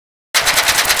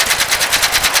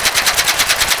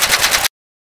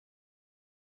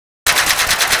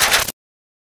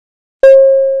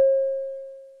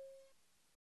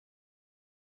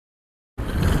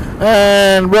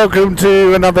And welcome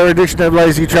to another edition of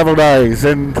Lazy Travel Days.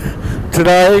 And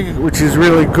today, which is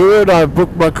really good, I've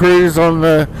booked my cruise on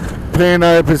the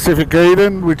P&O Pacific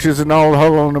Eden, which is an old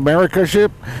Holland America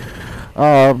ship.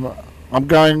 I'm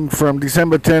going from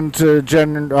December 10 to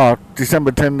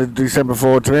December 10 to December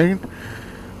 14,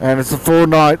 and it's a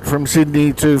 4-night from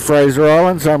Sydney to Fraser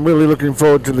Island. So I'm really looking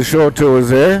forward to the shore tours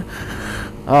there.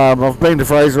 I've been to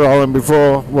Fraser Island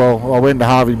before. Well, I went to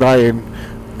Harvey Bay and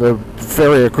the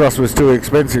ferry across was too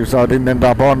expensive, so I didn't end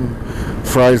up on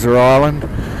Fraser Island.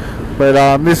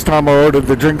 But this time I ordered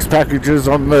the drinks packages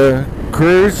on the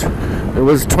cruise. It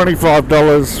was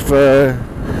 $25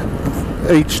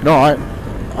 for each night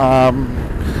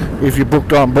if you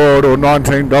booked on board, or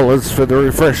 $19 for the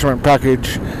refreshment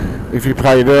package if you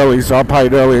paid early. So I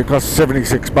paid early. It cost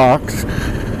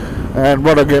 $76, and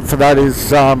what I get for that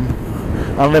is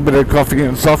unlimited coffee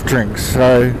and soft drinks.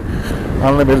 So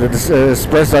unlimited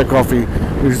espresso coffee,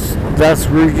 that's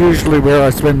usually where I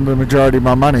spend the majority of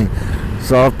my money.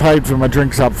 So I've paid for my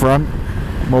drinks up front.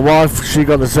 My wife, she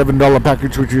got the $7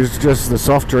 package, which is just the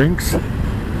soft drinks,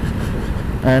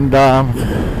 and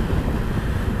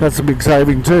that's a big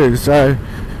saving too. So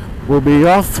we'll be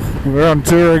off. We're on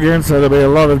tour again, so there'll be a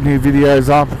lot of new videos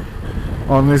up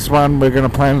on this one. We're going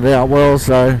to plan it out well,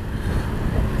 so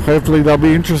hopefully they'll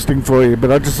be interesting for you.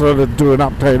 But I just wanted to do an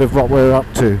update of what we're up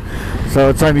to. So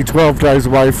it's only 12 days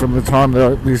away from the time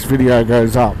that this video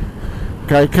goes up.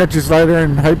 Okay, catch us later,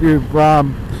 and hope you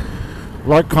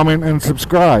like, comment and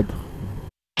subscribe.